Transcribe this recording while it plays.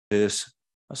is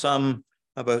a psalm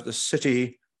about the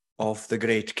city of the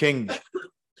great king.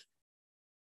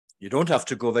 You don't have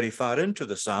to go very far into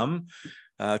the psalm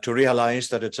to realize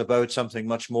that it's about something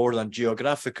much more than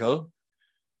geographical.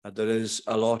 There is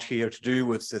a lot here to do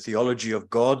with the theology of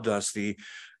God as the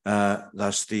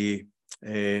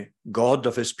God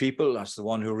of his people, as the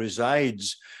one who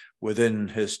resides within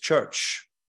his church.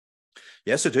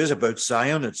 Yes, it is about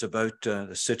Zion. It's about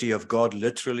the city of God,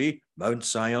 literally, Mount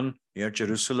Zion, near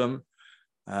Jerusalem.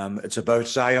 It's about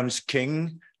Zion's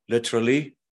king,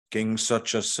 literally, kings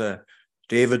such as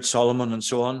David, Solomon, and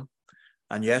so on.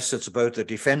 And yes, it's about the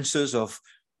defenses of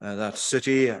that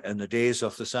city in the days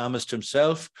of the psalmist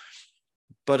himself.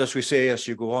 But as we say, as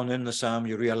you go on in the psalm,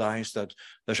 you realize that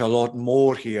there's a lot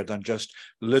more here than just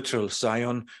literal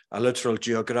Zion, a literal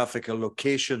geographical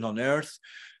location on earth,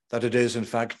 that it is, in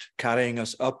fact, carrying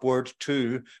us upward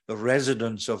to the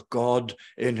residence of God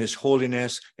in his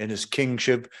holiness, in his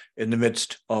kingship, in the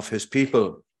midst of his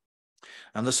people.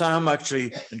 And the psalm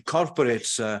actually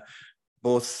incorporates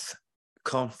both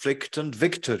conflict and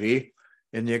victory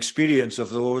in the experience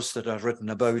of those that are written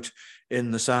about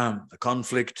in the psalm. The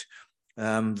conflict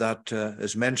that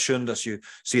is mentioned as you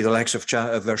see the likes of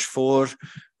verse 4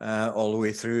 all the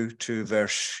way through to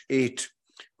verse 8,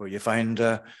 where you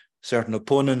find certain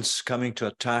opponents coming to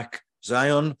attack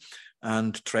Zion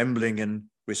and trembling in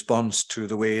response to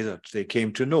the way that they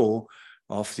came to know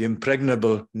of the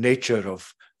impregnable nature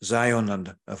of Zion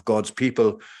and of God's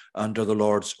people under the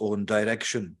Lord's own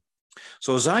direction.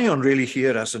 So Zion really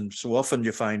here, as in so often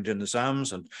you find in the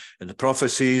Psalms and in the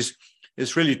prophecies,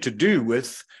 is really to do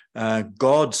with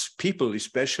God's people,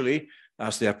 especially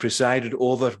as they are presided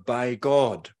over by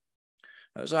God.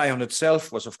 Zion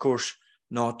itself was, of course,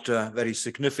 not very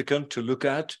significant to look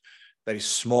at, very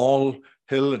small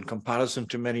hill in comparison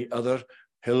to many other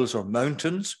hills or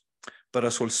mountains. But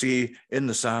as we'll see in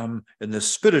the psalm, in the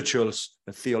spiritual,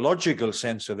 the theological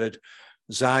sense of it,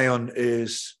 Zion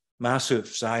is massive.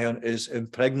 Zion is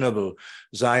impregnable.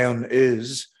 Zion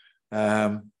is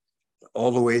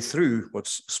all the way through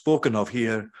what's spoken of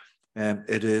here.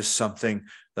 It is something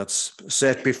that's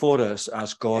set before us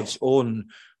as God's own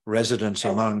residence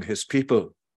among his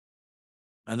people.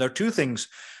 And there are two things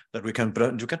that we can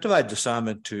divide the psalm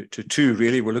into two,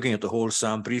 really. We're looking at the whole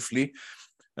psalm briefly.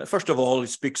 First of all, it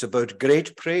speaks about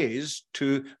great praise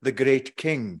to the great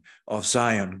King of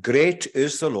Zion. Great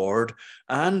is the Lord,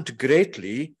 and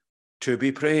greatly to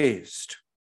be praised.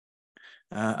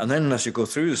 And then as you go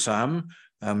through the psalm,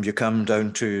 you come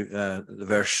down to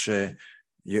the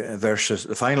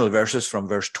final verses from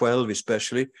verse 12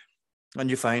 especially, and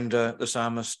you find the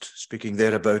psalmist speaking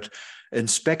there about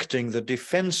inspecting the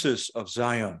defenses of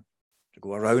Zion, to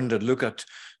go around and look at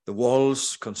the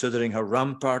walls, considering her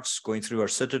ramparts, going through her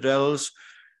citadels.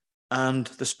 And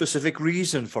the specific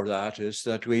reason for that is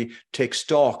that we take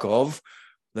stock of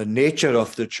the nature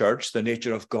of the church, the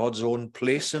nature of God's own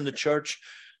place in the church,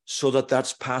 so that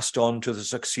that's passed on to the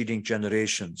succeeding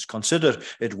generations. Consider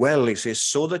it well, he says,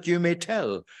 so that you may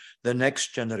tell the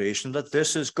next generation that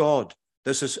this is God,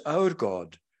 this is our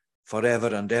God, forever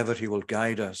and ever he will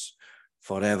guide us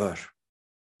forever.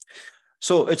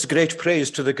 So it's great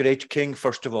praise to the great King,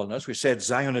 first of all. And as we said,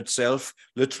 Zion itself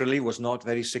literally was not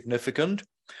very significant,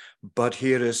 but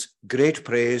here is great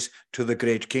praise to the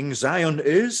great King. Zion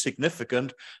is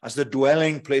significant as the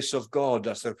dwelling place of God,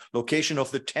 as the location of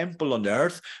the temple on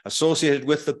earth, associated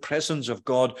with the presence of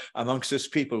God amongst his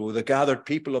people, with the gathered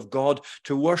people of God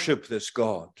to worship this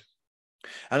God.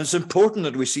 And it's important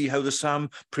that we see how the psalm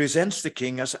presents the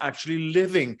king as actually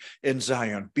living in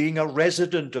Zion, being a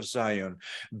resident of Zion,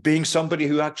 being somebody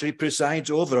who actually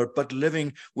presides over it, but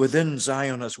living within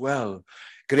Zion as well.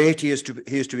 Great he is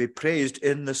to be praised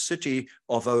in the city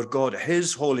of our God,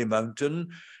 his holy mountain,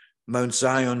 Mount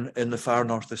Zion in the far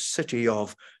north, the city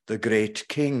of the great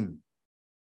king.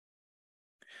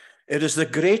 It is the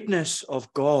greatness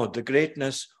of God, the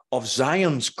greatness of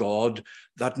Zion's God,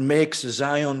 that makes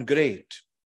Zion great.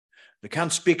 We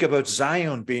can't speak about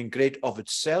Zion being great of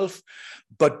itself,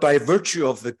 but by virtue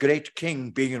of the great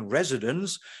king being in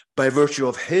residence, by virtue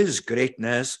of his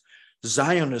greatness,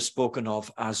 Zion is spoken of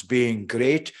as being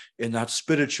great in that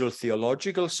spiritual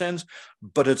theological sense,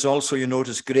 but it's also, you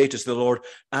notice, great is the Lord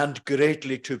and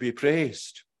greatly to be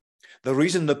praised. The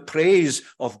reason the praise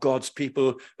of God's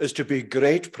people is to be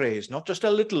great praise, not just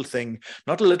a little thing,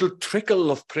 not a little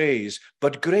trickle of praise,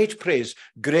 but great praise,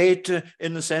 great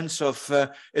in the sense of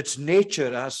its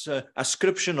nature as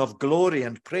ascription of glory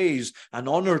and praise and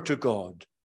honor to God.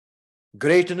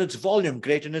 Great in its volume,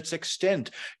 great in its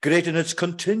extent, great in its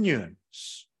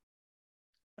continuance.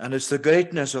 And it's the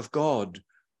greatness of God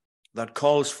that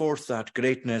calls forth that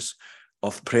greatness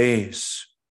of praise.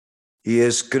 He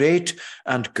is great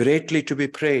and greatly to be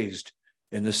praised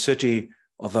in the city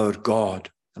of our God.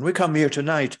 And we come here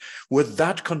tonight with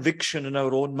that conviction in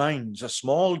our own minds, a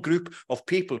small group of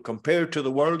people compared to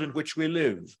the world in which we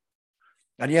live.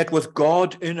 And yet with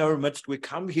God in our midst, we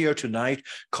come here tonight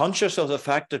conscious of the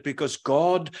fact that because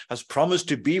God has promised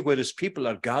to be where his people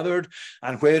are gathered,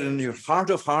 and where in your heart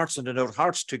of hearts and in our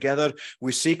hearts together,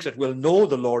 we seek that we'll know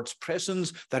the Lord's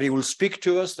presence, that he will speak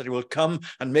to us, that he will come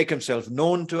and make himself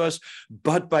known to us.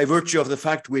 But by virtue of the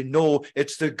fact we know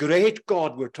it's the great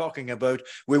God we're talking about,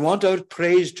 we want our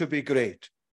praise to be great.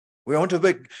 We want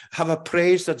to have a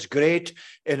praise that's great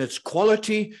in its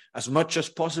quality as much as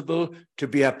possible, to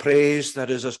be a praise that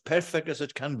is as perfect as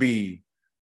it can be.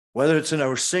 Whether it's in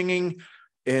our singing,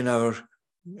 in our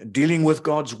dealing with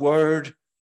God's word,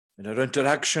 in our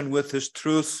interaction with his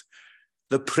truth,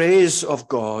 the praise of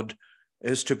God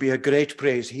is to be a great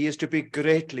praise. He is to be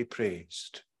greatly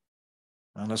praised.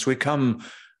 And as we come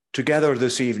together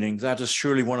this evening, that is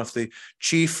surely one of the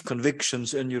chief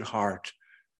convictions in your heart,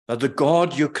 that the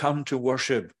God you come to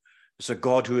worship is a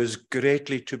God who is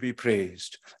greatly to be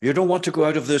praised. You don't want to go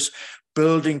out of this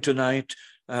building tonight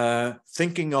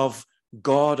thinking of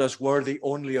God as worthy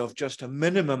only of just a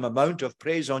minimum amount of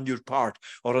praise on your part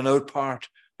or on our part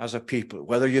as a people.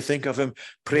 Whether you think of him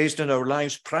praised in our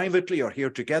lives privately or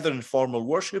here together in formal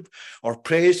worship, or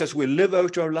praised as we live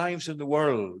out our lives in the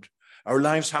world, our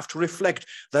lives have to reflect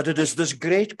that it is this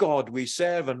great God we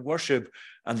serve and worship,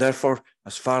 and therefore,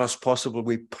 as far as possible,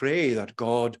 we pray that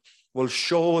God will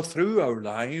show through our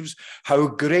lives how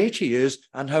great he is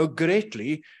and how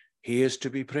greatly he is to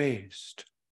be praised.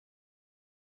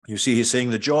 You see, he's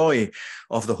saying the joy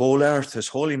of the whole earth, his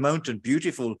holy mountain,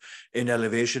 beautiful in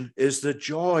elevation, is the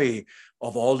joy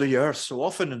of all the earth. So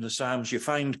often in the Psalms, you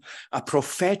find a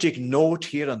prophetic note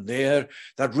here and there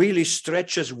that really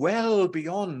stretches well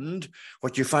beyond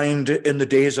what you find in the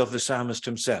days of the psalmist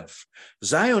himself.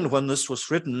 Zion, when this was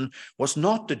written, was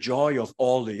not the joy of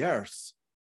all the earth.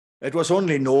 It was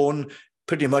only known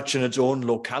pretty much in its own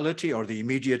locality or the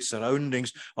immediate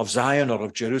surroundings of Zion or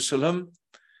of Jerusalem.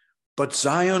 But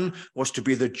Zion was to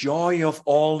be the joy of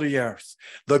all the earth,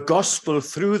 the gospel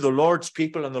through the Lord's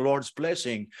people and the Lord's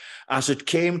blessing, as it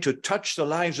came to touch the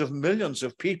lives of millions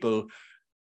of people,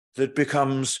 that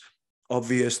becomes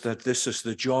obvious that this is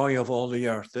the joy of all the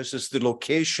earth. This is the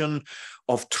location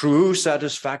of true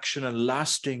satisfaction and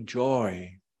lasting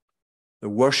joy. The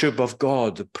worship of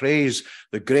God, the praise,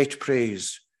 the great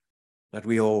praise that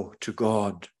we owe to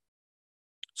God.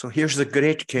 So here's the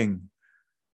great King,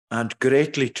 and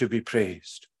greatly to be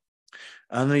praised.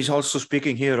 And he's also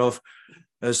speaking here of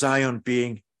Zion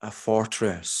being a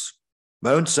fortress.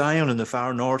 Mount Zion in the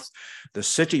far north, the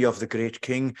city of the great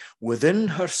King, within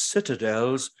her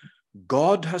citadels,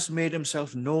 God has made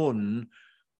himself known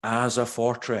as a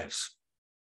fortress.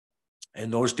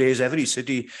 In those days, every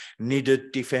city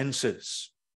needed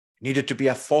defenses, needed to be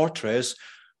a fortress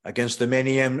against the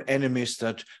many enemies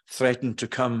that threatened to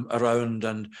come around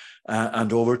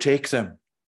and overtake them.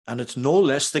 And it's no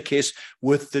less the case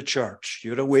with the church.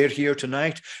 You're aware here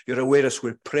tonight, you're aware as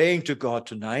we're praying to God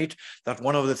tonight, that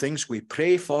one of the things we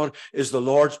pray for is the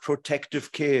Lord's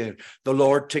protective care, the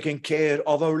Lord taking care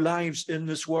of our lives in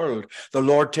this world, the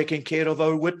Lord taking care of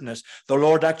our witness, the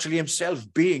Lord actually himself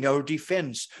being our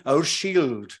defense, our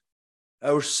shield,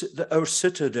 our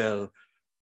citadel,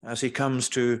 as he comes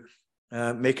to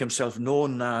make himself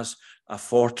known as a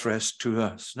fortress to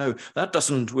us. Now, that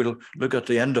doesn't, we'll look at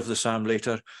the end of the psalm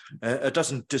later, it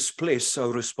doesn't displace our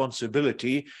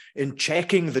responsibility in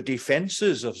checking the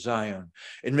defenses of Zion,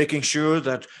 in making sure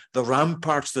that the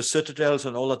ramparts, the citadels,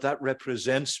 and all that that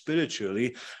represents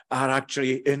spiritually are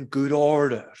actually in good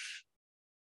order.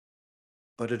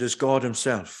 But it is God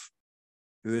himself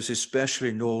who is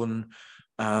especially known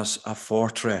as a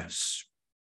fortress.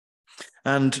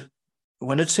 And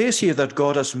when it says here that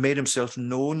God has made himself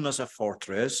known as a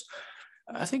fortress,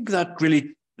 I think that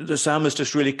really, the psalmist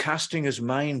is really casting his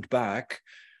mind back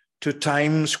to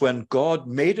times when God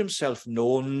made himself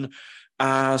known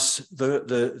as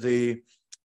the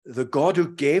God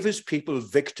who gave his people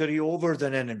victory over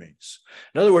their enemies.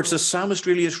 In other words, the psalmist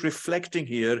really is reflecting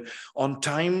here on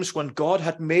times when God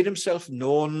had made himself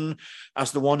known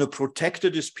as the one who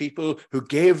protected his people, who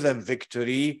gave them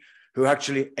victory, who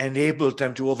actually enabled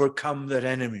them to overcome their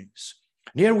enemies.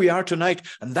 And here we are tonight,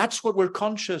 and that's what we're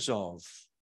conscious of.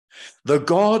 The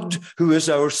God who is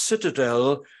our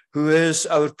citadel, who is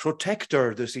our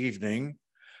protector this evening,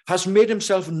 has made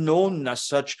himself known as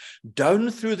such down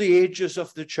through the ages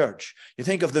of the church. You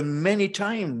think of the many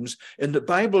times in the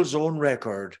Bible's own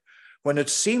record when it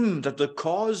seemed that the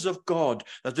cause of God,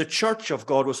 that the church of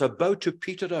God was about to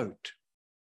peter out,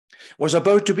 was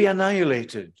about to be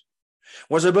annihilated,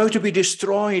 was about to be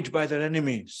destroyed by their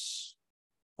enemies,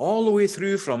 all the way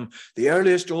through from the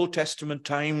earliest Old Testament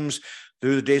times,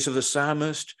 through the days of the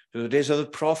psalmist, through the days of the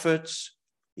prophets,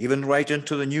 even right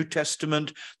into the New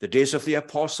Testament, the days of the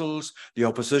apostles, the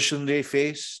opposition they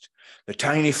faced, the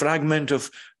tiny fragment of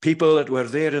people that were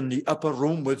there in the upper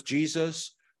room with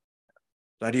Jesus,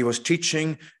 that he was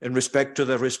teaching in respect to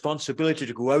their responsibility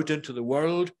to go out into the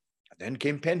world. And then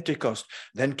came Pentecost.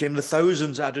 Then came the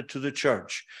thousands added to the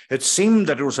church. It seemed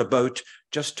that it was about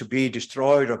just to be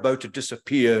destroyed or about to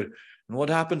disappear. And what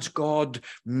happens? God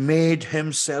made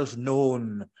himself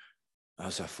known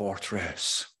as a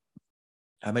fortress.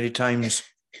 How many times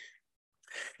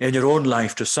in your own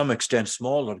life, to some extent,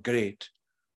 small or great,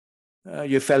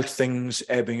 you felt things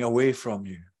ebbing away from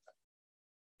you?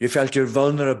 You felt your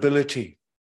vulnerability.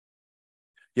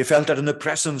 You felt that in the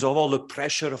presence of all the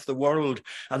pressure of the world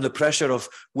and the pressure of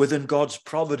within God's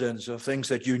providence of things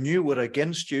that you knew were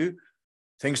against you,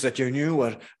 things that you knew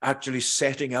were actually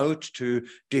setting out to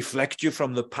deflect you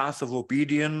from the path of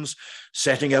obedience,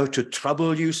 setting out to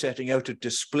trouble you, setting out to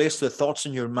displace the thoughts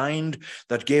in your mind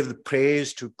that gave the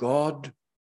praise to God.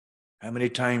 How many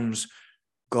times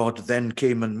God then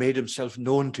came and made himself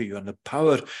known to you, and the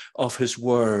power of his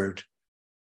word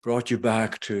brought you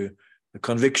back to the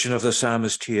conviction of the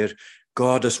psalmist here.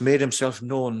 God has made himself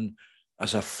known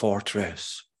as a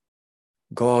fortress.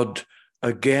 God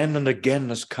again and again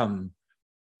has come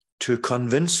to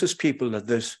convince his people that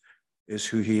this is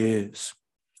who he is.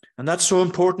 And that's so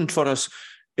important for us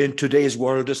in today's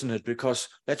world, isn't it? Because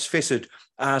let's face it,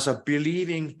 as a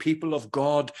believing people of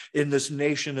God in this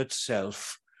nation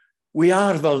itself, we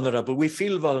are vulnerable. We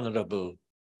feel vulnerable.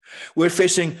 We're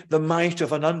facing the might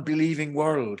of an unbelieving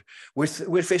world. We're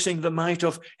facing the might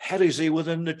of heresy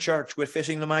within the church. We're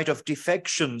facing the might of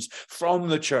defections from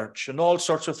the church and all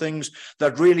sorts of things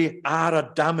that really are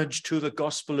a damage to the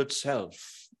gospel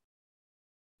itself.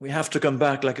 We have to come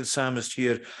back, like the psalmist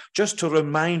here, just to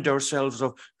remind ourselves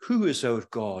of who is our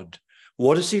God,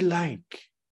 what is he like,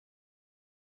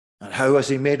 and how has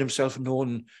he made himself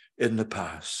known in the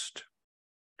past.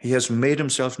 He has made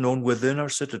himself known within our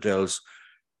citadels.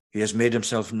 He has made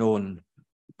himself known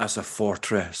as a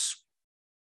fortress.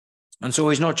 And so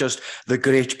he's not just the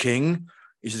great king.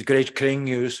 He's the great king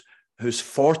whose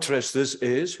fortress this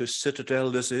is, whose citadel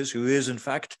this is, who is, in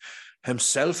fact,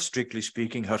 himself, strictly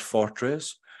speaking, her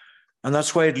fortress. And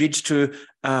that's why it leads to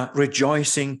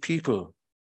rejoicing people.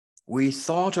 We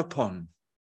thought upon,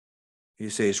 he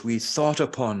says, we thought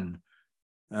upon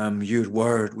your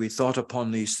word. We thought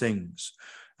upon these things.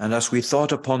 And as we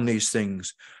thought upon these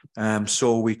things,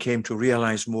 so we came to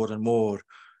realize more and more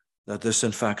that this,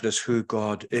 in fact, is who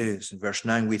God is. In verse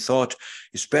 9, we thought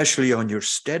especially on your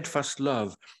steadfast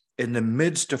love in the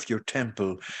midst of your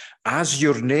temple. As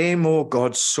your name, O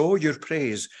God, so your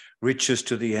praise reaches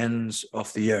to the ends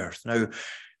of the earth. Now,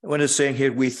 when it's saying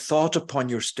here, we thought upon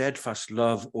your steadfast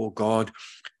love, O God,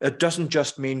 it doesn't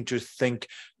just mean to think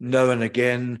now and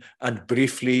again and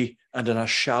briefly and in a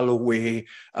shallow way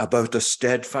about the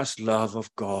steadfast love of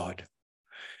God.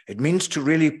 It means to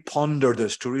really ponder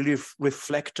this, to really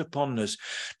reflect upon this,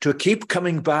 to keep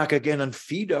coming back again and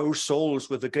feed our souls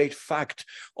with the great fact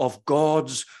of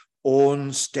God's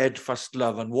own steadfast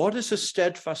love. And what is his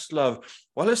steadfast love?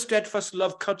 Well, his steadfast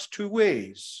love cuts two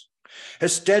ways.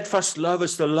 His steadfast love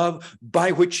is the love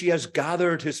by which he has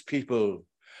gathered his people,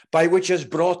 by which he has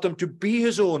brought them to be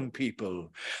his own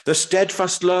people. The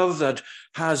steadfast love that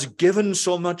has given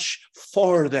so much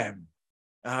for them,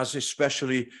 as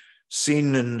especially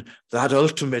seen in that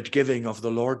ultimate giving of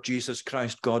the Lord Jesus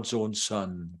Christ, God's own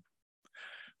Son.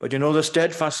 But you know, the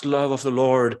steadfast love of the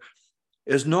Lord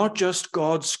is not just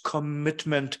God's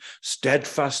commitment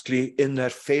steadfastly in their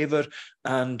favor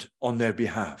and on their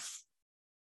behalf.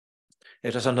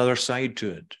 It has another side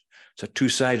to it. It's a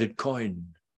two-sided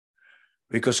coin.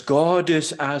 Because God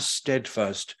is as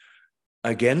steadfast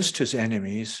against his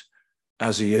enemies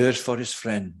as he is for his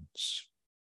friends.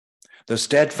 The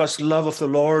steadfast love of the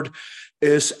Lord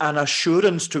is an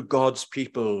assurance to God's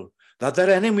people that their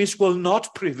enemies will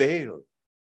not prevail.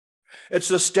 It's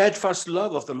the steadfast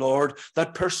love of the Lord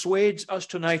that persuades us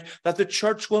tonight that the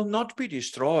church will not be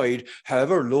destroyed,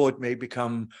 however low it may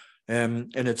become in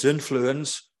its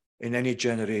influence in any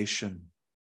generation.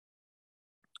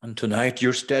 And tonight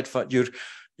you're steadfast,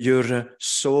 you're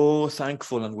so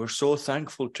thankful, and we're so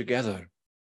thankful together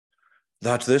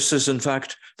that this is, in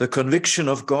fact, the conviction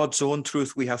of God's own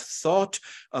truth. We have thought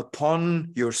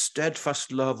upon your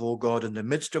steadfast love, O God, in the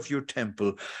midst of your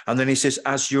temple. And then he says,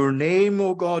 as your name,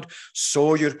 O God,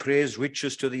 so your praise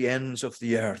reaches to the ends of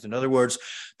the earth. In other words,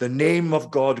 the name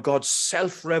of God, God's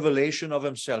self-revelation of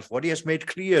himself, what he has made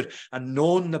clear and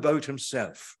known about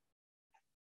himself.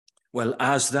 Well,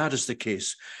 as that is the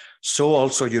case, so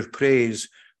also your praise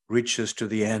reaches to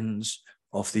the ends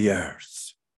of the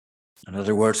earth. In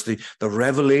other words, the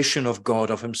revelation of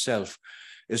God, of himself,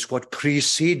 is what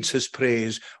precedes his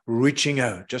praise reaching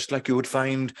out, just like you would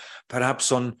find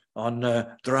perhaps on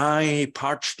dry,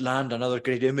 parched land, another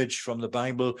great image from the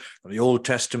Bible, from the Old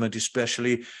Testament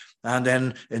especially. And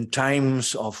then in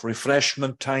times of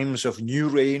refreshment, times of new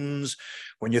rains,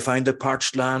 when you find the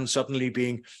parched land suddenly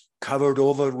being covered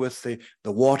over with the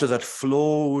water that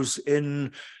flows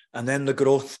in, and then the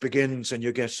growth begins and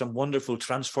you get some wonderful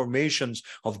transformations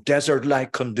of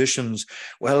desert-like conditions.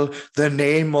 Well, the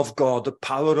name of God, the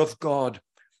power of God,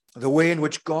 the way in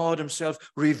which God himself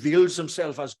reveals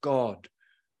himself as God,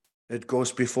 it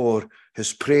goes before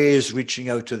his praise reaching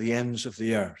out to the ends of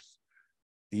the earth.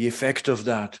 The effect of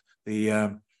that,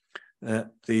 the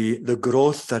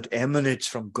growth that emanates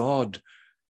from God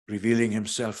revealing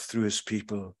himself through his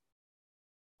people.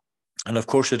 And of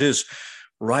course it is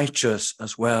righteous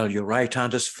as well. Your right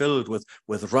hand is filled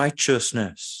with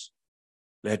righteousness.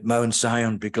 Let Mount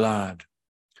Zion be glad.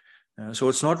 So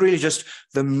it's not really just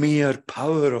the mere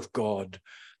power of God,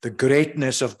 the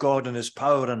greatness of God and his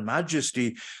power and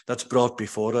majesty that's brought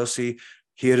before us. He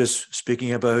here is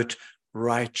speaking about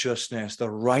righteousness, the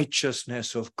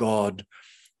righteousness of God.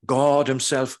 God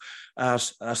himself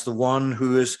as the one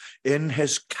who is in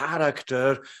his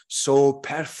character so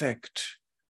perfect,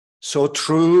 so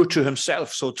true to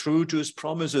himself, so true to his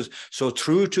promises, so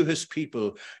true to his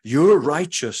people. Your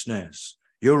righteousness,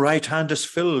 your right hand is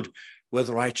filled with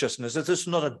righteousness. This is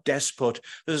not a despot.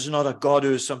 This is not a God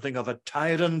who is something of a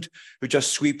tyrant who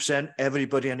just sweeps in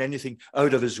everybody and anything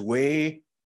out of his way.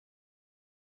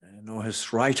 No,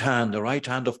 his right hand, the right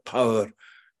hand of power,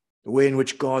 the way in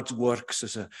which God works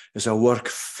is a work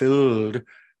filled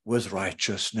with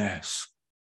righteousness.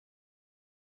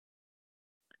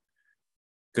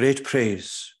 Great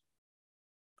praise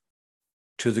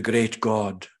to the great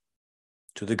God,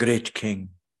 to the great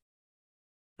King.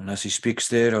 And as he speaks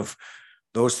there of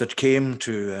those that came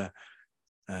to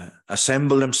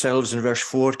assemble themselves in verse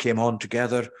 4, came on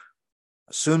together,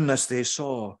 as soon as they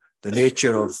saw the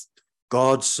nature of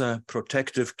God's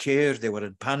protective care, they were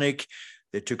in panic.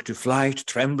 They took to flight,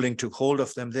 trembling took hold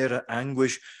of them there,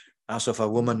 anguish as of a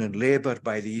woman in labor.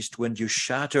 By the east wind you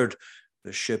shattered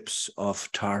the ships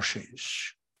of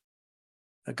Tarshish.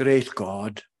 A great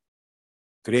God,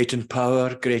 great in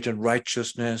power, great in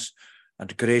righteousness,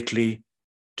 and greatly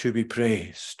to be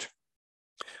praised.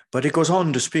 But it goes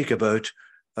on to speak about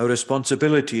our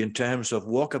responsibility in terms of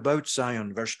walk about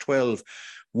Zion. Verse 12,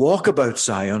 walk about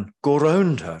Zion, go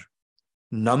round her,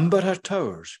 number her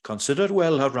towers, consider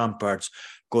well her ramparts,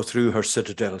 go through her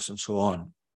citadels, and so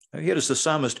on. Now here is the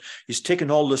psalmist. He's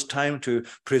taken all this time to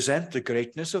present the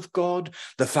greatness of God,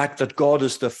 the fact that God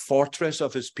is the fortress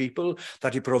of his people,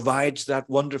 that he provides that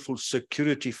wonderful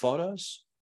security for us.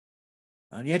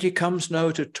 And yet he comes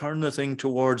now to turn the thing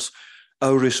towards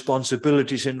our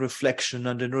responsibilities in reflection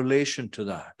and in relation to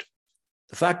that.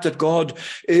 The fact that God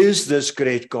is this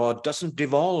great God doesn't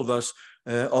devolve us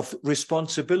of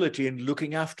responsibility in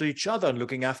looking after each other and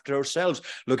looking after ourselves,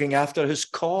 looking after his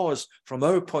cause from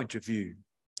our point of view.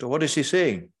 So what is he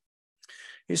saying?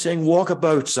 He's saying, walk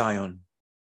about Zion,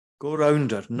 go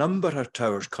round her, number her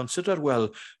towers, consider well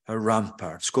her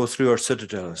ramparts, go through her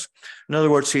citadels. In other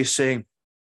words, he's saying,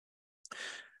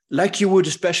 like you would,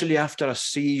 especially after a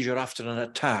siege or after an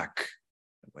attack.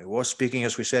 I was speaking,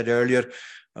 as we said earlier,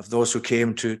 of those who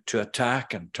came to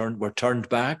attack and were turned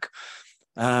back.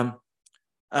 And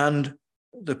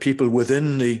the people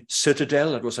within the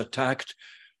citadel that was attacked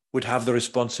would have the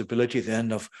responsibility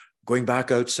then of going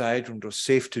back outside when it was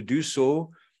safe to do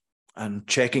so and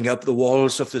checking up the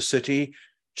walls of the city,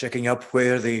 checking up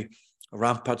where the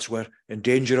ramparts were in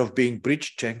danger of being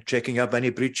breached, checking up any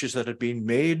breaches that had been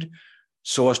made,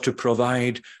 so as to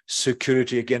provide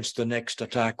security against the next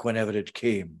attack whenever it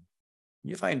came.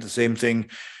 You find the same thing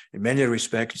in many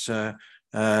respects. First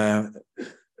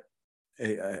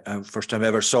time I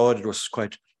ever saw it, it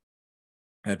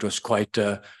was quite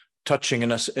touching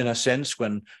in a sense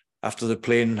when after the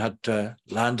plane had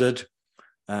landed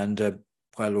and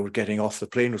while we were getting off the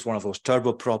plane, it was one of those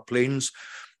turboprop planes,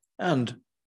 and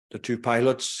the two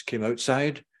pilots came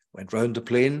outside, went round the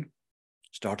plane,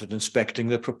 Started inspecting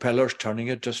the propellers, turning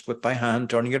it just with my hand,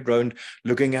 turning it round,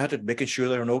 looking at it, making sure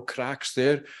there are no cracks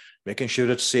there, making sure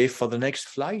it's safe for the next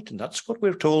flight. And that's what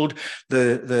we're told.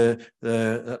 That's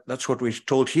what we're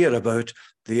told here about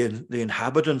the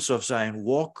inhabitants of Zion.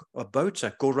 Walk about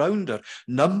Zion, go round her,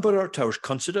 number her towers,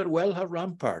 consider well her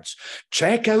ramparts,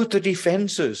 check out the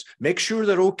defenses, make sure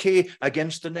they're okay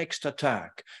against the next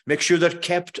attack, make sure they're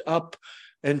kept up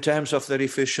in terms of their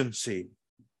efficiency.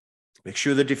 Make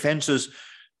sure the defenses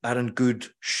are in good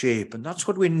shape. And that's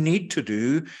what we need to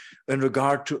do in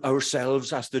regard to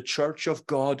ourselves as the church of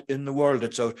God in the world.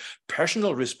 It's our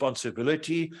personal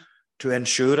responsibility to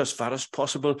ensure as far as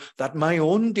possible that my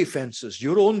own defenses,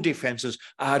 your own defenses,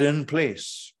 are in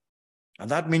place. And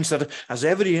that means that as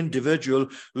every individual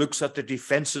looks at the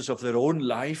defenses of their own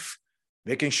life,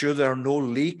 making sure there are no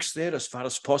leaks there as far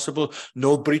as possible,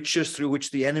 no breaches through which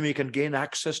the enemy can gain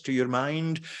access to your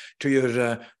mind, to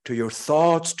your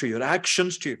thoughts, to your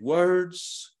actions, to your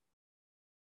words.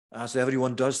 As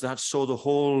everyone does that, so the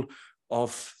whole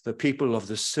of the people of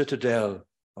the citadel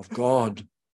of God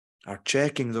are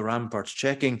checking the ramparts,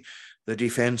 checking the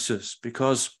defenses,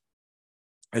 because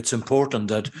it's important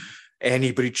that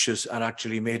any breaches are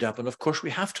actually made up. And of course, we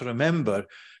have to remember,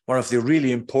 one of the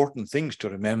really important things to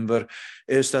remember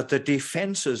is that the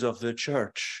defenses of the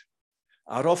church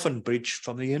are often breached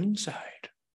from the inside,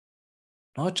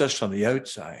 not just from the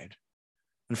outside.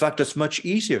 In fact, it's much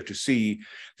easier to see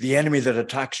the enemy that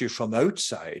attacks you from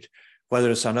outside, whether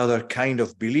it's another kind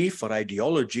of belief or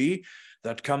ideology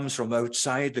that comes from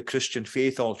outside the Christian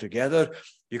faith altogether.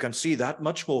 You can see that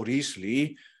much more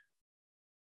easily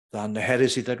than the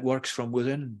heresy that works from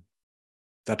within,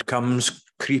 that comes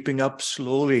creeping up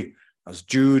slowly, as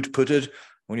Jude put it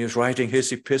when he was writing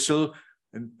his epistle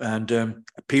and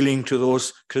appealing to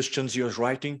those Christians he was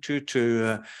writing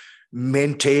to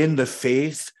maintain the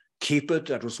faith, keep it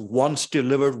that was once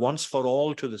delivered once for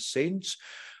all to the saints.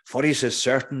 For he says,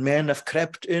 certain men have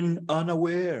crept in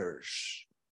unawares.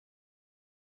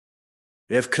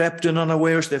 They have crept in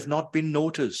unawares, they've not been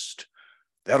noticed.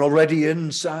 They're already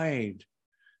inside.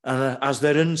 And as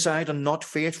they're inside and not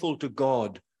faithful to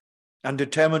God and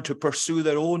determined to pursue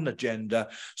their own agenda,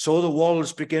 so the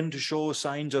walls begin to show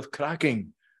signs of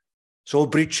cracking. So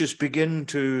breaches begin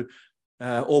to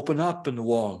open up in the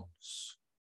walls.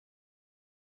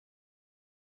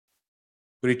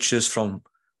 Breaches from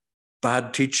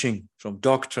bad teaching, from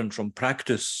doctrine, from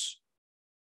practice.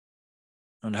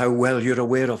 And how well you're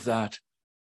aware of that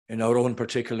in our own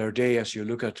particular day as you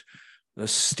look at the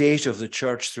state of the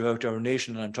church throughout our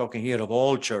nation. And I'm talking here of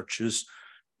all churches,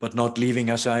 but not leaving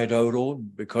aside our own,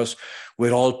 because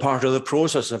we're all part of the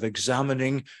process of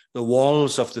examining the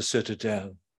walls of the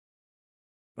citadel.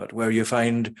 But where you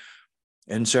find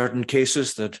in certain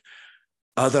cases that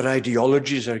other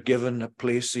ideologies are given a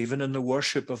place even in the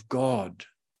worship of God.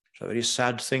 It's a very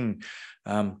sad thing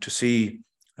to see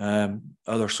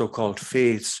other so-called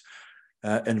faiths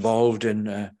involved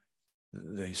in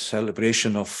the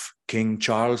celebration of King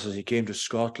Charles as he came to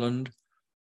Scotland,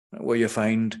 where you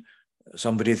find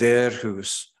somebody there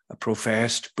who's a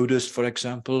professed Buddhist, for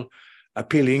example,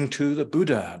 appealing to the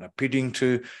Buddha and appealing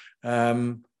to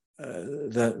the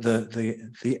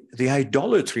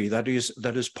idolatry that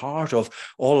is part of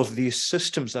all of these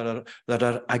systems that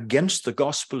are against the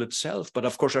gospel itself, but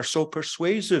of course are so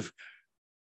persuasive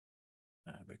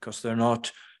because they're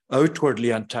not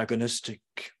outwardly antagonistic.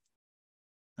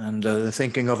 And the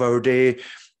thinking of our day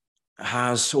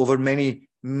has, over many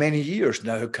years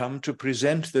now, come to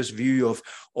present this view of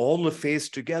all the faiths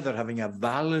together having a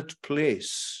valid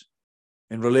place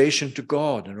in relation to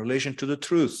God, in relation to the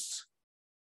truth.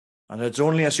 And it's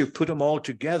only as you put them all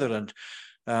together and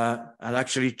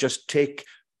actually just take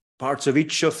parts of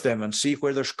each of them and see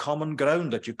where there's common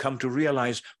ground that you come to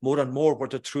realize more and more what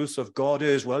the truth of God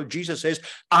is. Well, Jesus says,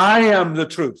 I am the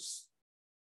truth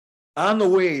and the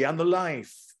way and the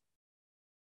life.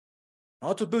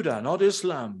 Not the Buddha, not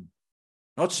Islam,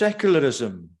 not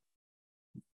secularism,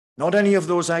 not any of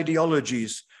those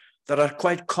ideologies that are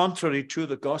quite contrary to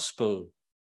the gospel.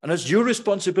 And it's your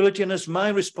responsibility and it's my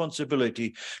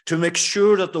responsibility to make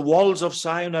sure that the walls of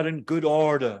Zion are in good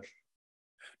order,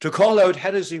 to call out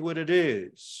heresy where it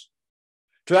is,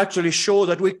 to actually show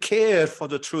that we care for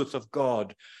the truth of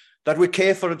God, that we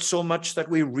care for it so much that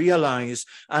we realize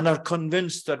and are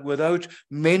convinced that without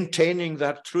maintaining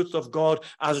that truth of God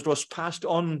as it was passed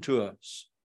on to us,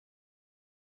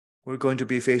 we're going to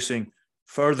be facing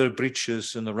further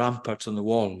breaches in the ramparts and the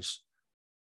walls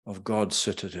of God's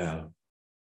citadel.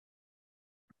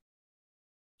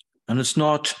 And it's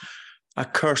not a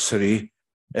cursory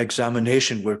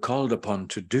examination we're called upon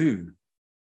to do.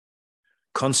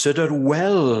 Consider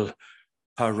well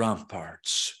her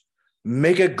ramparts.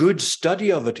 Make a good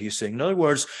study of it, he's saying. In other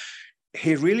words,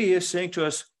 he really is saying to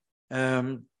us,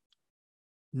 know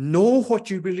what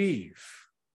you believe.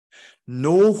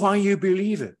 Know why you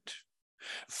believe it.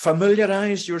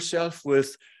 Familiarize yourself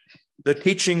with the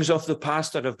teachings of the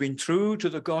past that have been true to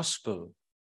the gospel,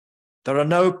 that are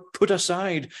now put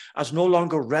aside as no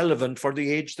longer relevant for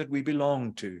the age that we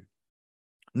belong to.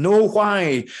 Know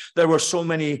why there were so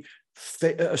many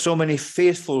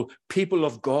faithful people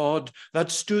of God that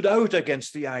stood out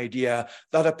against the idea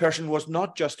that a person was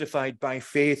not justified by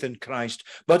faith in Christ,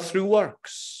 but through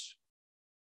works,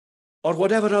 or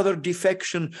whatever other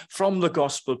defection from the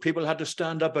gospel people had to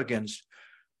stand up against.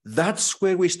 That's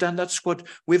where we stand. That's what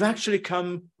we've actually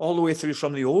come all the way through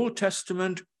from the Old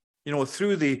Testament,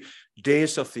 through the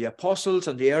days of the apostles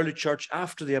and the early church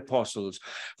after the apostles.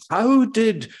 How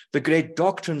did the great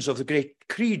doctrines of the great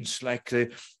creeds, like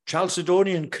the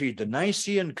Chalcedonian Creed, the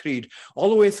Nicene Creed,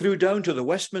 all the way through down to the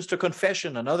Westminster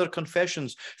Confession and other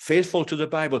confessions faithful to the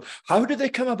Bible, how did they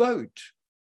come about?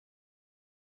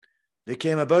 They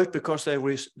came about because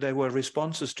they were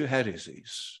responses to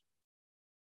heresies.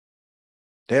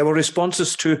 They were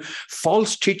responses to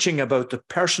false teaching about the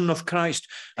person of Christ,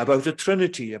 about the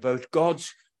Trinity, about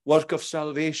God's work of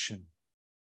salvation.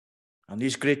 And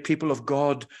these great people of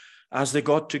God, as they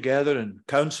got together in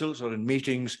councils or in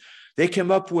meetings, they came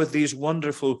up with these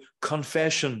wonderful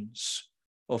confessions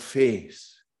of faith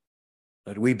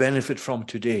that we benefit from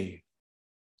today.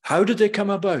 How did they come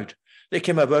about? They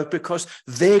came about because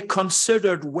they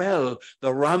considered well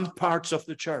the ramparts of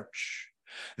the church.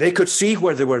 They could see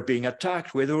where they were being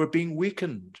attacked, where they were being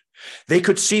weakened. They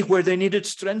could see where they needed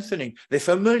strengthening. They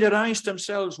familiarized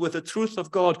themselves with the truth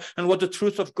of God and what the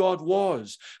truth of God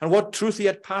was and what truth he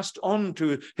had passed on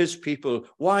to his people.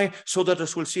 Why? So that,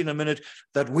 as we'll see in a minute,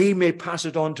 that we may pass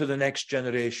it on to the next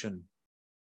generation.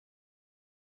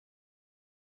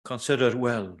 Consider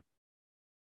well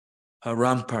our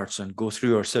ramparts and go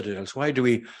through our citadels. Why do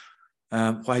we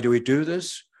do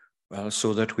this? Well,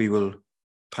 so that we will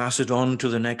pass it on to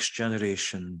the next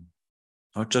generation,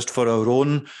 not just for our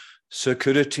own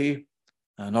security,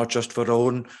 not just for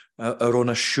our own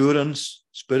assurance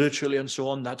spiritually and so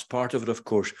on. That's part of it, of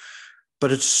course.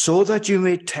 But it's so that you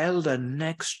may tell the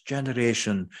next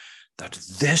generation that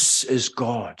this is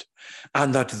God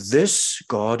and that this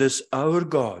God is our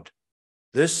God.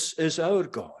 This is our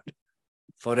God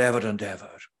forever and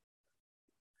ever.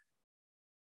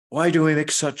 Why do we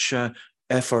make such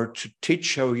effort to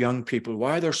teach our young people?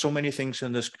 Why are there so many things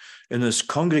in this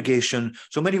congregation,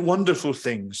 so many wonderful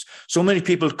things, so many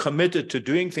people committed to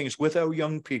doing things with our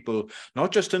young people,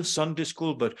 not just in Sunday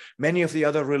school, but many of the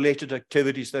other related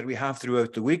activities that we have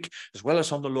throughout the week, as well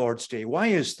as on the Lord's Day? Why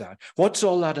is that? What's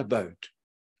all that about?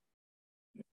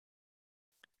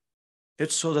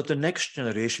 It's so that the next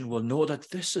generation will know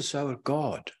that this is our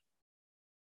God,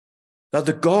 that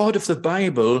the God of the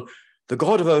Bible, the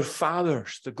God of our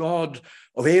fathers, the God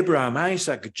of Abraham,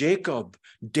 Isaac, Jacob,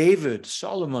 David,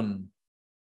 Solomon,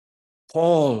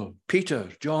 Paul, Peter,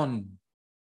 John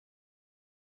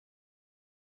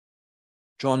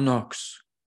Knox,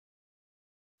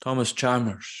 Thomas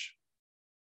Chalmers,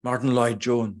 Martin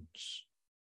Lloyd-Jones,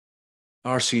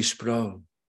 R.C. Sproul.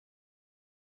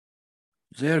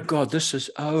 Their God, this is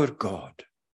our God.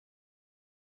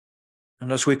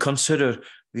 And as we consider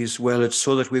these well, it's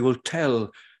so that we will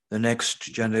tell the next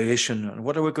generation. And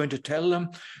what are we going to tell them?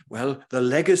 Well, the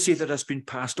legacy that has been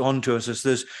passed on to us is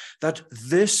this, that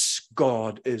this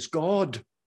God is God.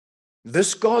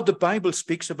 This God the Bible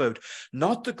speaks about,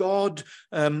 not the God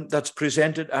that's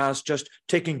presented as just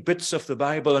taking bits of the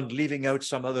Bible and leaving out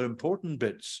some other important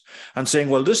bits and saying,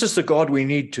 well, this is the God we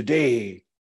need today.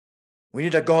 We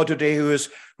need a God today who is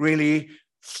really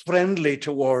friendly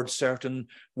towards certain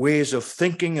ways of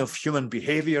thinking, of human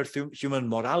behavior, human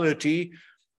morality.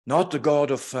 Not the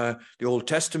God of the Old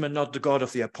Testament, not the God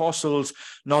of the apostles,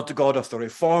 not the God of the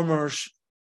reformers,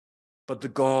 but the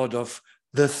God of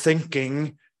the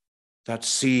thinking that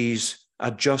sees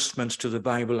adjustments to the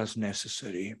Bible as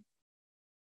necessary.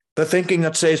 The thinking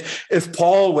that says, if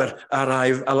Paul were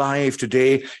alive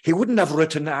today, he wouldn't have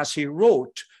written as he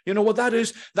wrote. You know what that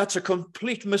is? That's a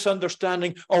complete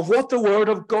misunderstanding of what the Word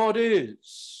of God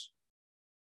is,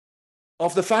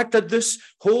 of the fact that this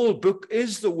whole book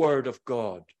is the Word of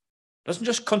God. It doesn't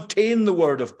just contain the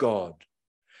Word of God.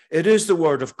 It is the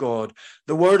Word of God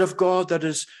that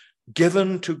is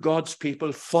given to God's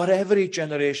people for every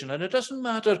generation. And it doesn't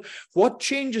matter what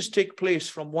changes take place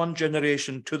from one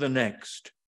generation to the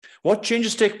next, what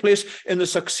changes take place in the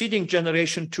succeeding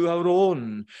generation to our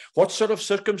own, what sort of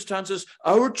circumstances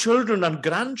our children and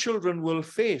grandchildren will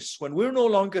face when we're no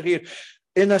longer here.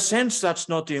 in a sense, that's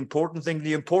not the important thing.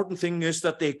 The important thing is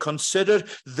that they consider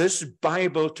this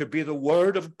Bible to be the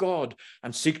word of God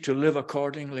and seek to live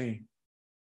accordingly.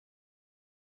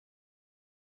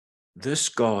 This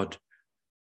God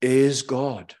is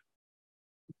God,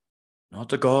 not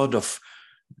the God of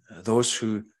those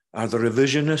who are the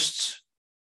revisionists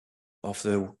of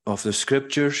the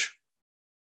scriptures,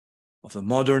 of the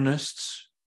modernists,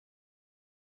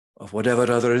 of whatever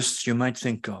otherists you might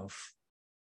think of.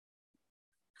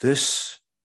 This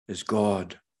is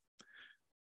God.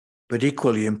 But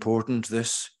equally important,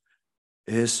 this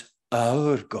is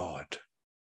our God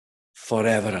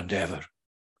forever and ever.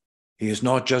 He is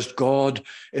not just God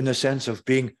in the sense of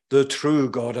being the true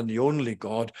God and the only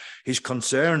God. He's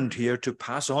concerned here to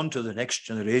pass on to the next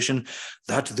generation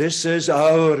that this is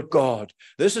our God.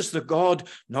 This is the God,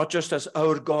 not just as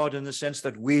our God in the sense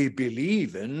that we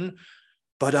believe in,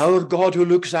 but our God who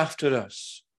looks after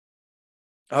us.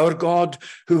 Our God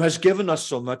who has given us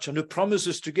so much and who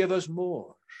promises to give us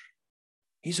more.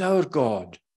 He's our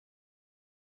God.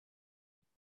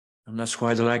 And that's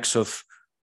why the likes of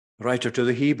writer to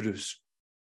the Hebrews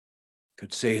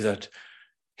could say that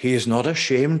he is not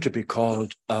ashamed to be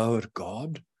called our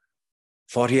God,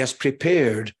 for he has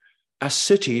prepared a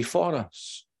city for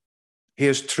us. He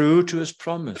is true to his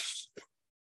promise.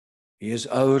 He is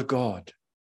our God.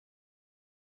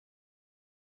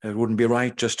 It wouldn't be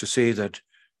right just to say that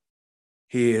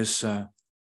he is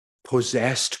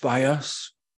possessed by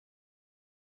us,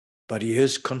 but he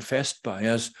is confessed by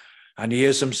us, and he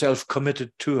is himself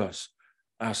committed to us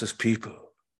as his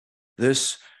people.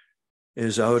 This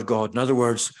is our God. In other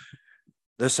words,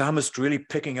 the psalmist really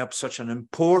picking up such an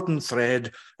important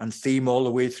thread and theme all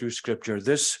the way through Scripture.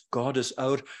 This God is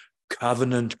our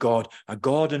covenant God, a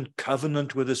God in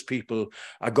covenant with his people,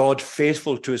 a God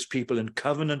faithful to his people in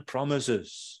covenant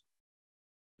promises.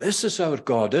 This is our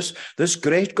God, this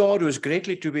great God who is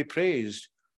greatly to be praised,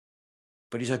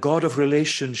 but he's a God of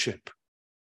relationship,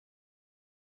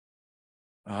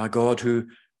 a God who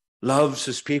loves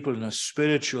his people in a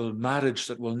spiritual marriage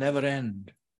that will never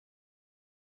end.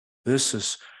 This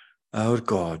is our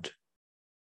God.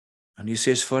 And he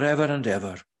says forever and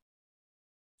ever,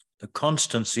 the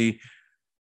constancy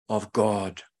of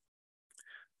God.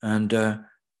 And the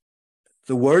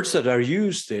words that are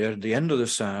used there at the end of the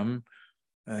psalm,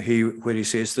 where he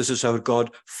says, this is our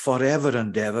God forever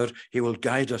and ever, he will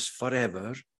guide us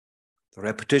forever. The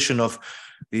repetition of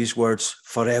these words,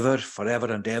 forever,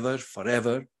 forever and ever,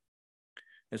 forever.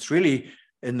 It's really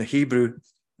in the Hebrew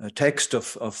text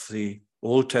of the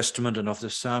Old Testament and of the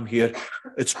Psalm here,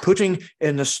 it's putting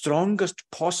in the strongest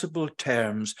possible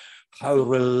terms how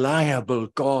reliable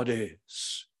God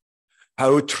is,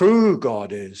 how true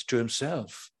God is to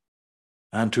himself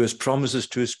and to his promises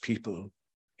to his people.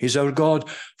 He's our God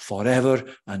forever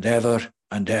and ever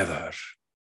and ever.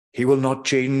 He will not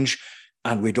change,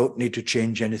 and we don't need to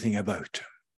change anything about him.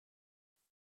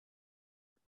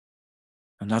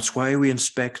 And that's why we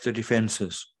inspect the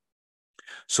defenses,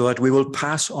 so that we will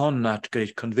pass on that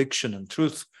great conviction and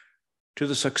truth to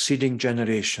the succeeding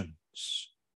generations,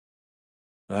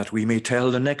 that we may tell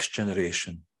the next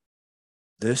generation,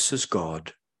 this is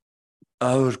God,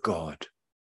 our God,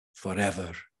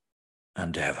 forever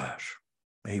and ever.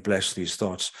 May he bless these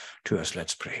thoughts to us.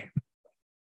 Let's pray.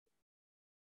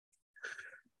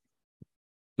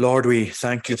 Lord, we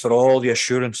thank you for all the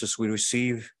assurances we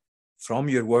receive from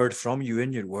your word, from you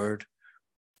in your word,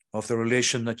 of the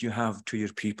relation that you have to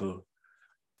your people.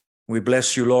 We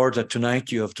bless you, Lord, that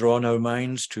tonight you have drawn our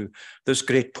minds to this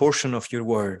great portion of your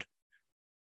word,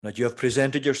 that you have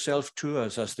presented yourself to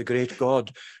us as the great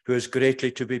God who is greatly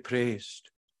to be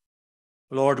praised.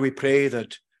 Lord, we pray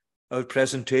that our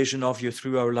presentation of you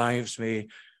through our lives may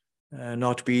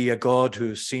not be a God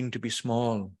who is seen to be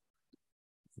small,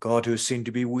 a God who is seen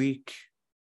to be weak,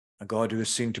 a God who is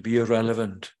seen to be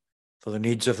irrelevant for the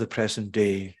needs of the present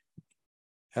day.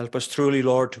 Help us truly,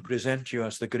 Lord, to present you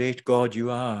as the great God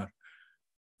you are,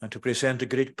 and to present the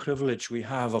great privilege we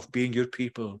have of being your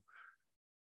people.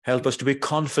 Help us to be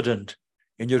confident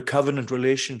in your covenant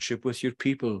relationship with your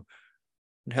people,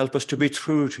 and help us to be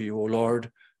true to you, O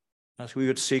Lord, as we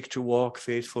would seek to walk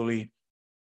faithfully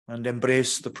and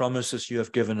embrace the promises you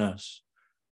have given us.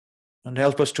 And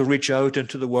help us to reach out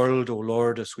into the world, O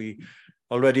Lord, as we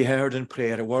already heard in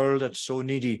prayer, a world that's so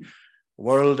needy, a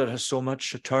world that has so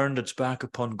much turned its back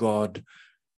upon God,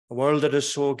 a world that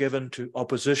is so given to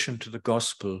opposition to the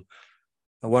gospel,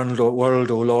 a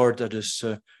world, O Lord, that is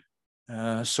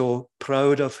so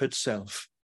proud of itself,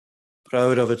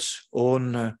 proud of its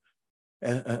own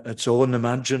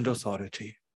imagined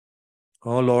authority.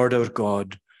 O Lord our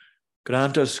God,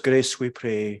 grant us grace, we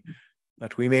pray,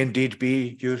 that we may indeed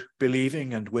be your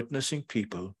believing and witnessing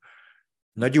people,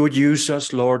 and that you would use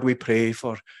us, Lord, we pray,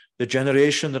 for the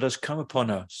generation that has come upon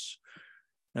us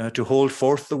to hold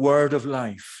forth the word of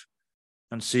life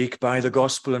and seek by the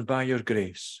gospel and by your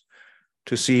grace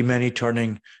to see many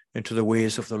turning into the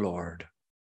ways of the Lord.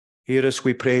 Hear us,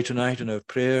 we pray, tonight in our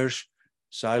prayers,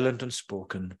 silent and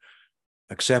spoken.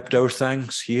 Accept our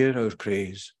thanks, hear our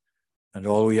praise, and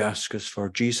all we ask is for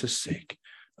Jesus' sake.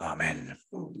 Amen.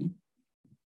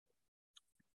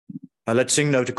 Let's sing now to